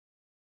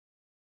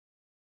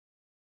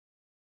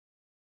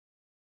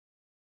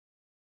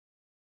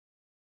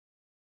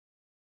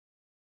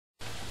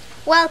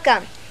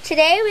Welcome.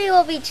 Today we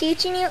will be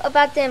teaching you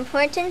about the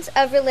importance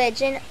of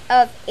religion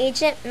of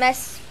ancient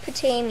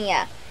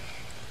Mesopotamia.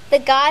 The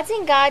gods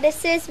and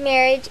goddesses,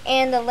 marriage,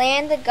 and the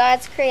land the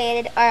gods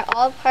created are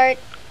all part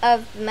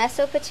of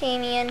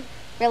Mesopotamian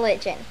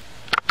religion.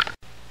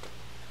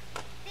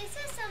 This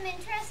is some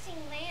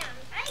interesting land.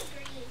 I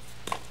agree.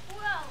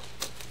 Whoa.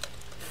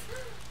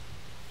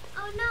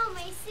 Oh no,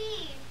 my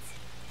seeds.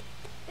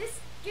 This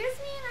gives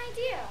me an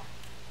idea.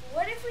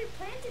 What if we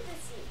planted the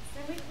seeds?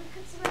 Then we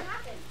could see what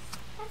happens.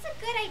 That's a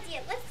good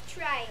idea. Let's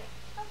try it.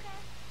 Okay.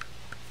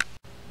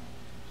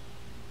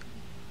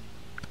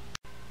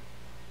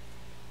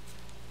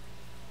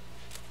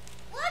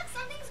 Look,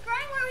 something's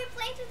growing where we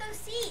planted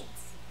those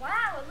seeds.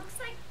 Wow, it looks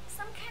like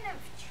some kind of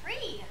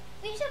tree.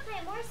 We should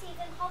plant more seeds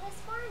and call this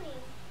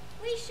farming.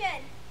 We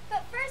should.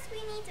 But first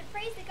we need to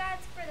praise the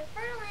gods for the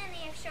fertile land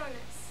they have shown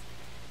us.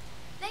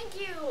 Thank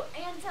you,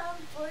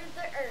 Anton, for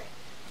the earth.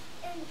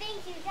 And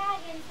thank you,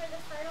 Dagon, for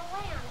the fertile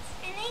lands.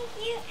 And thank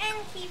you,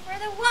 Enki, for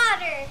the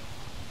water.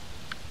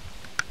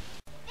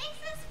 Thanks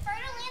to this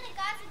fertile land the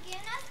gods have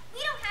given us,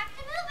 we don't have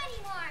to move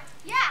anymore.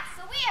 Yeah,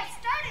 so we have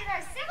started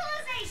our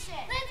civilization.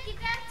 Let's get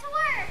back to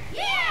work.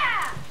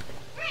 Yeah!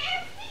 For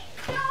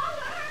 $50. $50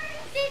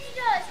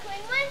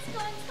 going once,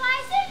 going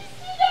twice.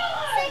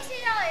 $60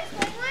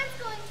 going once,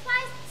 going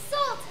twice.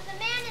 Sold to the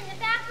man in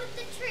the back with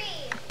the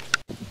tree.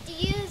 Do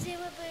you,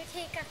 Zumaboo,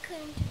 take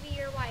Akun to be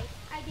your wife?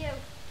 I do.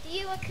 Do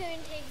you,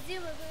 Akun, take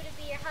Zumaboo to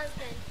be your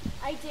husband?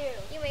 I do.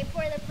 You may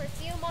pour the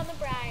perfume on the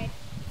bride.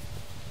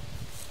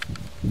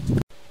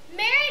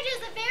 Marriage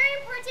is a very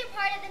important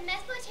part of the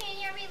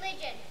Mesopotamian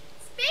religion.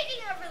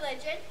 Speaking of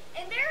religion,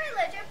 in their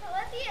religion,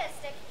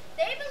 polytheistic,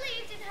 they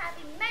believed in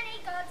having many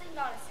gods and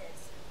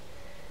goddesses.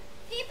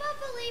 People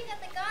believe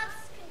that the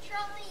gods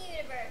control the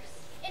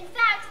universe. In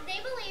fact, they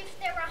believed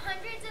there were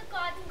hundreds of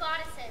gods and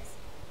goddesses.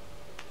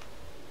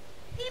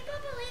 People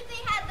believed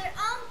they had their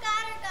own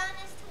god or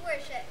goddess to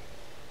worship.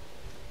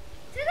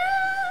 Ta-da!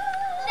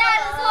 That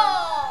is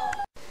all!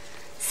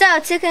 So,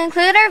 to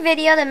conclude our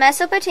video, the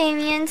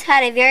Mesopotamians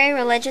had a very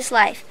religious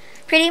life.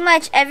 Pretty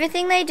much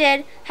everything they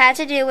did had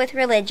to do with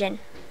religion.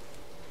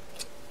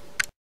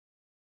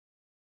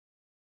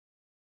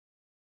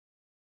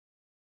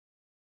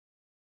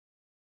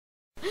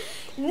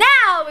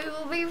 Now we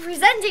will be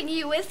presenting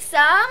you with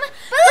some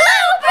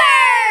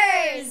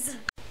bloopers!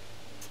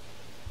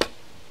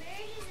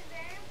 Marriage is a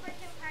very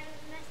important part of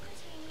the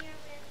Mesopotamian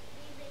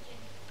religion.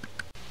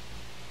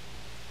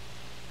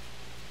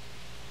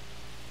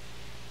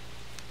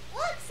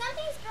 Look,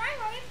 something's growing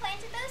where we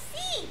planted those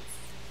seeds.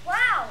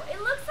 Wow, it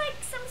looks like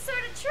some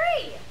sort of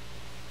tree.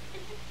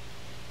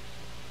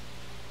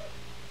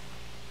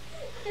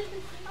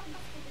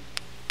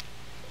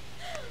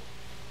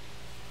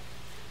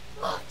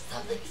 Look,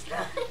 something's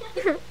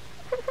growing.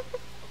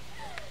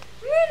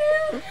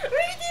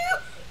 Redo!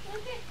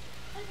 Okay,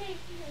 I'm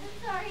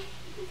sorry.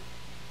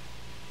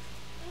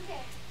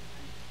 Okay.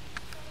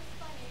 That was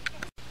funny.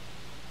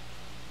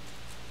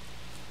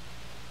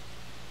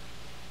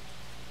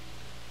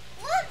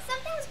 Look,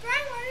 something's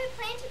growing where we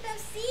planted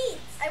those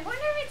seeds. I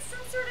wonder if it's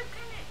some sort of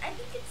I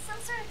think it's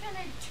some sort of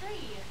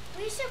tree.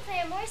 We should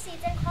plant more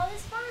seeds and call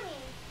this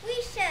farming. We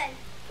should.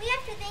 We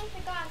have to thank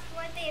the gods for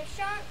what they have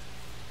shown.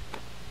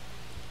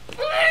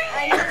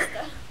 I messed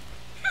up.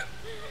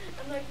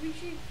 I'm like, we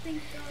should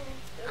think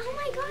Oh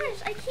my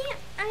gosh, I can't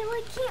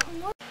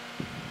look.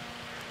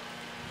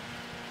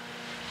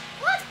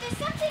 Look, there's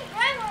something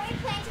growing where we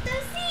planted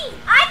those seeds.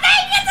 I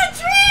think it's a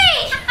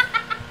tree!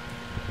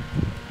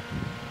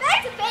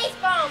 That's a face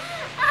bomb.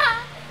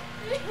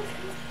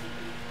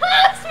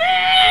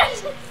 Smash!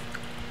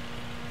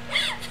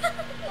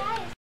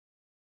 Guys.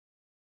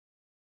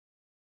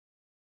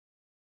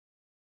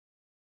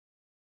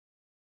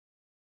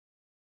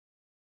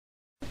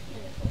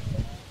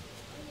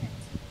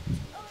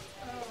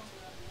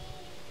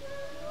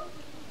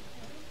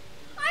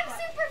 I'm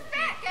super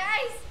fat,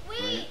 guys.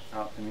 Wait.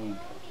 Out to me.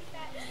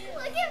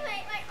 Look at my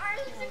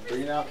arms are super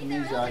Bring it out to me,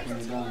 Zach, when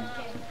you're done.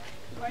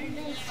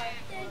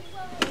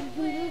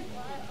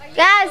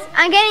 Guys,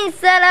 I'm getting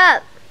set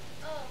up.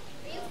 Oh,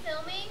 are you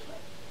filming?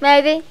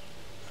 Maybe.